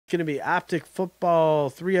going to be Optic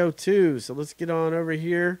Football 302. So let's get on over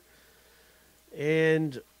here.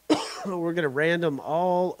 And we're going to random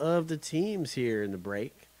all of the teams here in the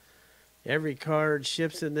break. Every card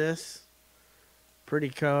ships in this. Pretty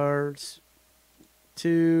cards.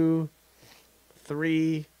 2,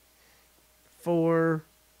 3, 4,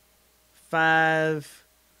 5,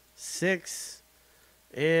 6,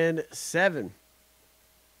 and 7.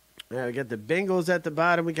 Now we got the Bengals at the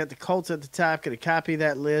bottom. We got the Colts at the top. Going to copy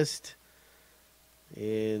that list.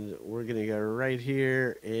 And we're going to go right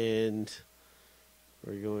here. And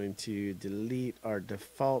we're going to delete our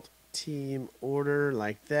default team order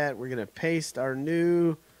like that. We're going to paste our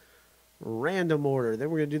new random order. Then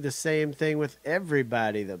we're going to do the same thing with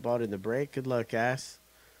everybody that bought in the break. Good luck, guys.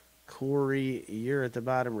 Corey, you're at the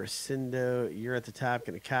bottom. Rescindo, you're at the top.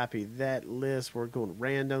 Going to copy that list. We're going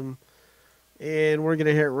random. And we're going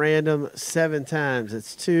to hit random 7 times.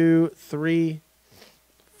 It's 2, 3,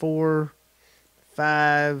 4,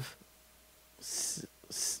 5.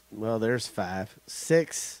 Well, there's 5.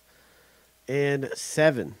 6, and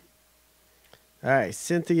 7. All right,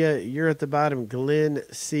 Cynthia, you're at the bottom. Glenn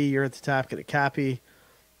C., you're at the top. Going to copy.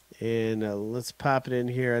 And let's pop it in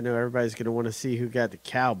here. I know everybody's going to want to see who got the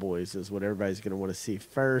Cowboys is what everybody's going to want to see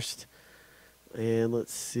first. And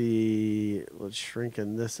let's see. Let's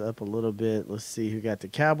shrinking this up a little bit. Let's see who got the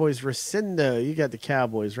Cowboys. Rescindo, you got the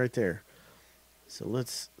Cowboys right there. So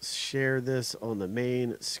let's share this on the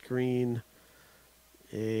main screen.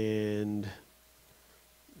 And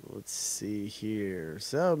let's see here.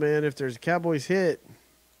 So, man, if there's a Cowboys hit,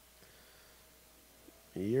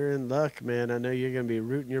 you're in luck, man. I know you're going to be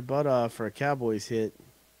rooting your butt off for a Cowboys hit.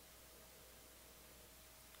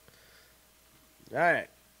 All right.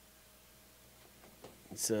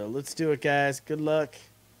 So let's do it, guys. Good luck.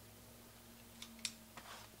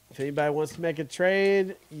 If anybody wants to make a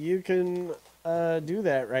trade, you can do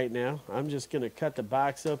that right now. I'm just going to cut the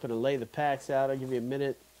box open and lay the packs out. I'll give you a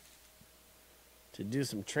minute to do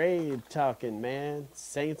some trade talking, man.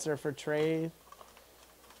 Saints are for trade.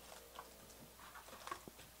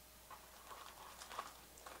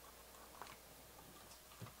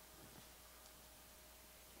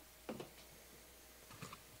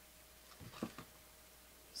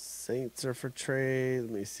 Saints are for trade.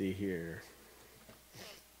 Let me see here.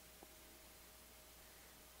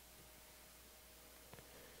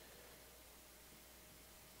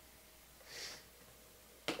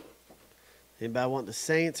 Anybody want the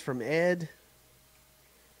Saints from Ed?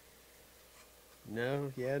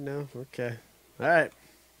 No? Yeah, no? Okay. All right.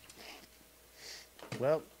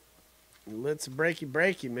 Well, let's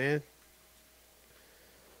breaky, man.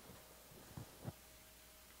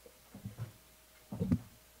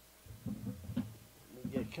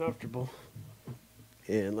 Get comfortable.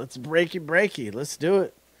 And let's breaky. Let's do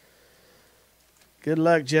it. Good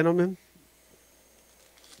luck, gentlemen.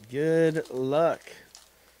 Good luck.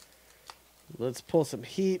 Let's pull some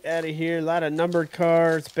heat out of here. A lot of numbered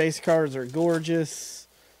cards. Base cards are gorgeous.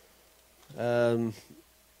 So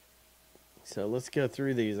let's go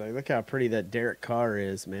through these. Like, look how pretty that Derek Carr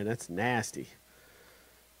is, man. That's nasty.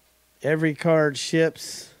 Every card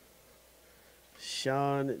ships.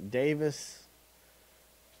 Sean Davis.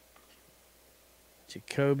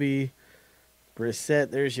 Jacoby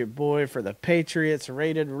Brissett. There's your boy for the Patriots,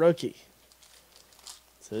 rated rookie.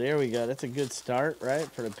 So there we go. That's a good start, right,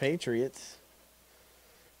 for the Patriots.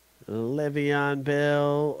 Le'Veon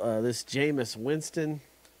Bell. This Jameis Winston.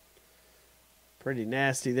 Pretty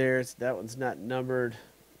nasty there. That one's not numbered.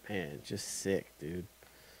 Man, just sick, dude.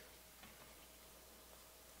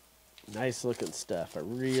 Nice looking stuff. I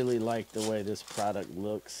really like the way this product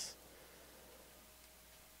looks.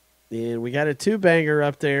 And we got a 2-banger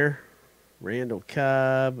up there. Randall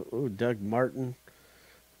Cobb. Ooh, Doug Martin.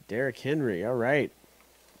 Derrick Henry. All right.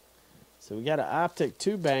 So we got an Optic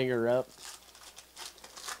 2-banger up.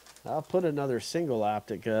 I'll put another single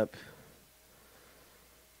Optic up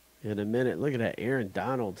in a minute. Look at that, Aaron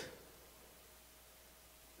Donald.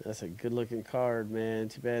 That's a good-looking card, man.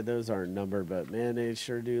 Too bad those aren't numbered, but, man, they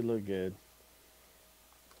sure do look good.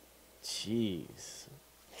 Jeez.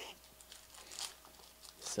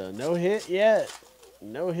 So no hit yet.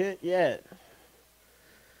 No hit yet.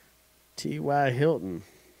 T.Y. Hilton.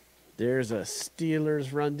 There's a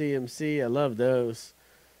Steelers Run DMC. I love those.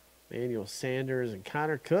 Emmanuel Sanders and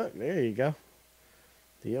Connor Cook. There you go.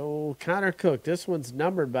 The old Connor Cook. This one's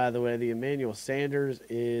numbered, by the way. The Emmanuel Sanders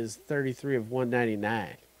is 33 of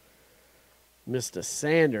 199. Mr.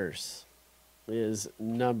 Sanders is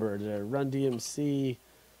numbered. Run DMC.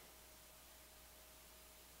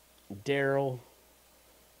 Daryl.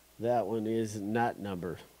 That one is not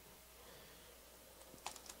numbered.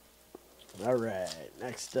 All right,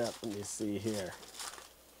 next up, let me see here.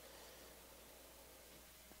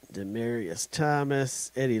 Demarius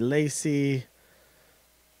Thomas, Eddie Lacy.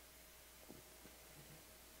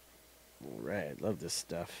 All right, love this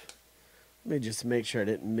stuff. Let me just make sure I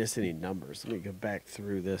didn't miss any numbers. Let me go back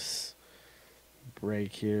through this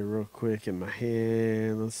break here real quick in my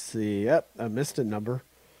hand. Let's see. Yep, I missed a number.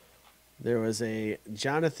 There was a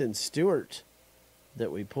Jonathan Stewart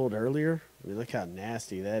that we pulled earlier. I mean, look how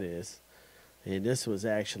nasty that is. And this was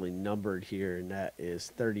actually numbered here, and that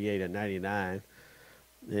is 38/99.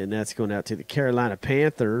 And that's going out to the Carolina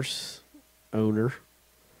Panthers owner.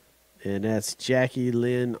 And that's Jackie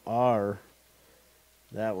Lynn R.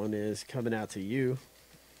 That one is coming out to you.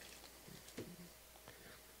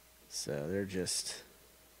 So they just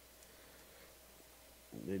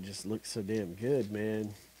look so damn good,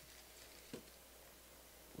 man.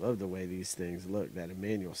 Love the way these things look. That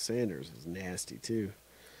Emmanuel Sanders is nasty too.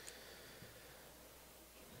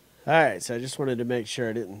 All right, so I just wanted to make sure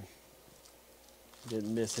I didn't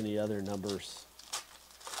miss any other numbers.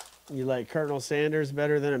 You like Colonel Sanders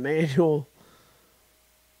better than Emmanuel?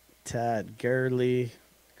 Todd Gurley,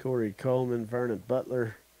 Corey Coleman, Vernon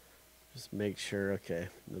Butler. Just make sure, okay,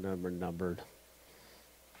 the number numbered.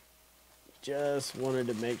 Just wanted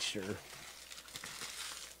to make sure.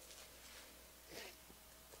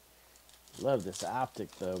 Love this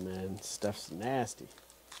Optic though, man. Stuff's nasty.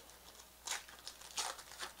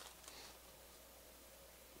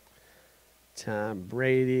 Tom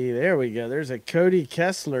Brady. There we go. There's a Cody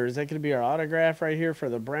Kessler. Is that going to be our autograph right here for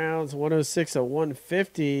the Browns?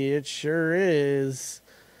 106/150. It sure is.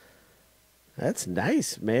 That's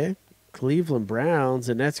nice, man. Cleveland Browns,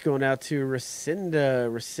 and that's going out to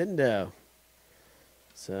Resendo.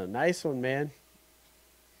 So, nice one, man.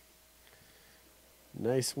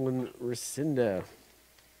 Nice one, Resendo.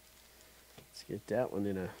 Let's get that one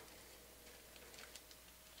in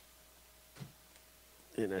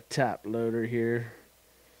a top loader here.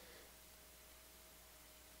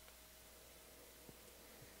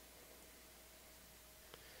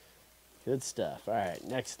 Good stuff. All right,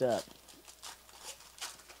 next up.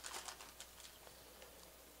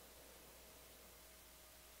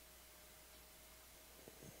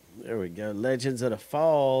 There we go. Legends of the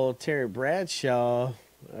Fall, Terry Bradshaw.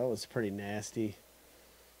 That was pretty nasty.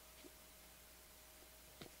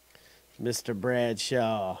 Mr.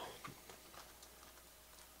 Bradshaw.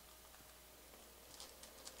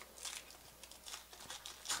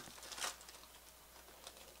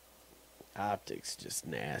 Optics just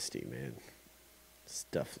nasty, man.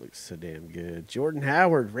 Stuff looks so damn good. Jordan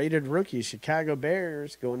Howard, rated rookie, Chicago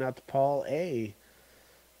Bears, going out to Paul A.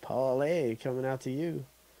 Paul A. coming out to you.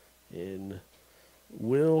 And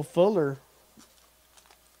Will Fuller.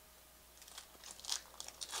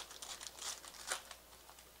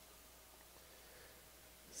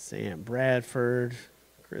 Sam Bradford,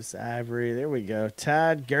 Chris Ivory. There we go.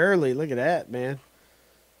 Todd Gurley. Look at that, man.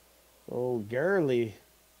 Old Gurley.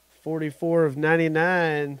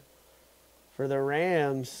 44/99 for the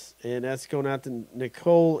Rams. And that's going out to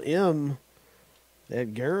Nicole M.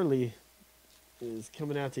 That Gurley is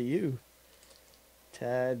coming out to you.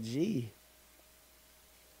 Todd G.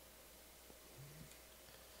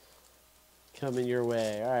 Coming your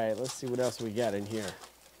way. All right, let's see what else we got in here.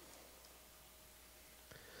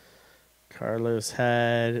 Carlos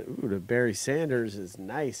Hyde. Ooh, the Barry Sanders is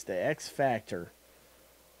nice. The X Factor.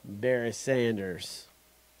 Barry Sanders.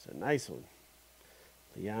 It's a nice one.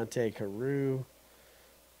 Leonte Carew.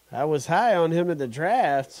 I was high on him in the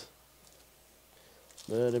draft.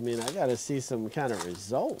 But, I mean, I got to see some kind of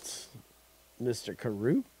results. Mr.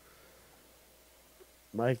 Carew.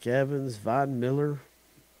 Mike Evans, Von Miller,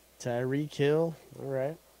 Tyreek Hill. All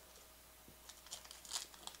right.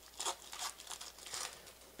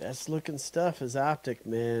 Best looking stuff is Optic,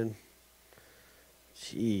 man.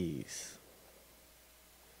 Jeez.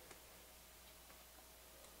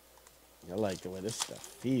 I like the way this stuff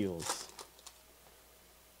feels.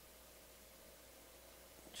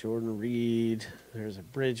 Jordan Reed. There's a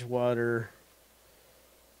Bridgewater.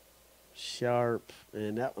 Sharp,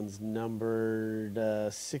 and that one's numbered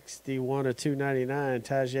 61/299.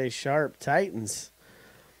 Tajay Sharp, Titans,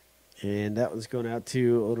 and that one's going out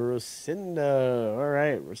to Rosendo. All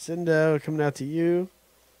right, Rosendo coming out to you.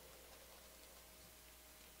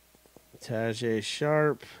 Tajay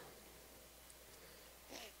Sharp.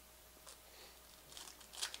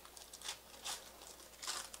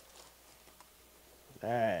 All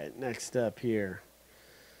right, next up here.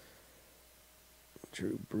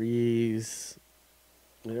 Drew Brees.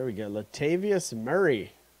 There we go. Latavius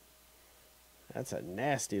Murray. That's a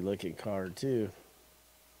nasty looking card, too.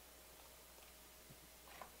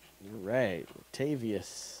 All right,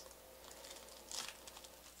 Tavius.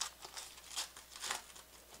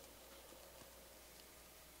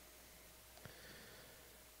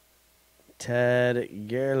 Ted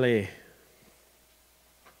Gurley.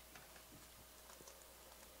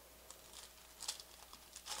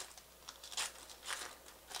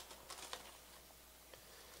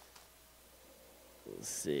 Let's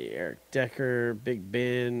see, Eric Decker, Big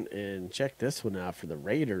Ben, and check this one out for the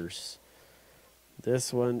Raiders.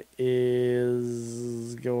 This one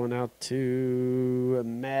is going out to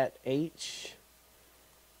Matt H.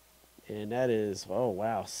 And that is, oh,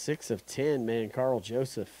 wow, 6 of 10, man, Carl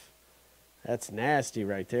Joseph. That's nasty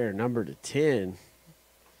right there, number to 10.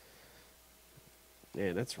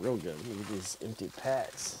 Man, that's real good. Look at these empty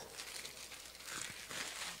packs.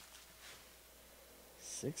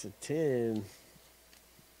 6 of 10.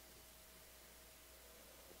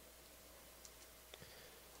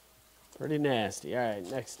 Pretty nasty. All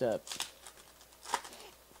right, next up.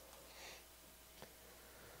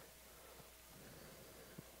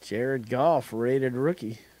 Jared Goff, rated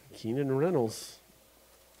rookie. Keenan Reynolds.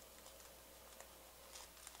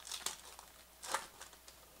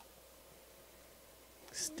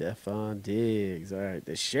 Stephon Diggs. All right,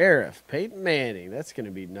 the Sheriff, Peyton Manning. That's going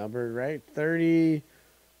to be numbered, right?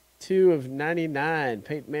 32 of 99,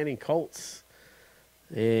 Peyton Manning Colts.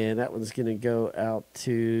 And that one's going to go out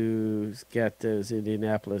to, got those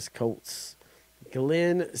Indianapolis Colts.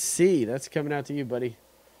 Glenn C. That's coming out to you, buddy.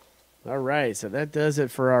 All right, so that does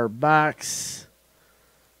it for our box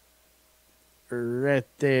right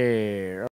there.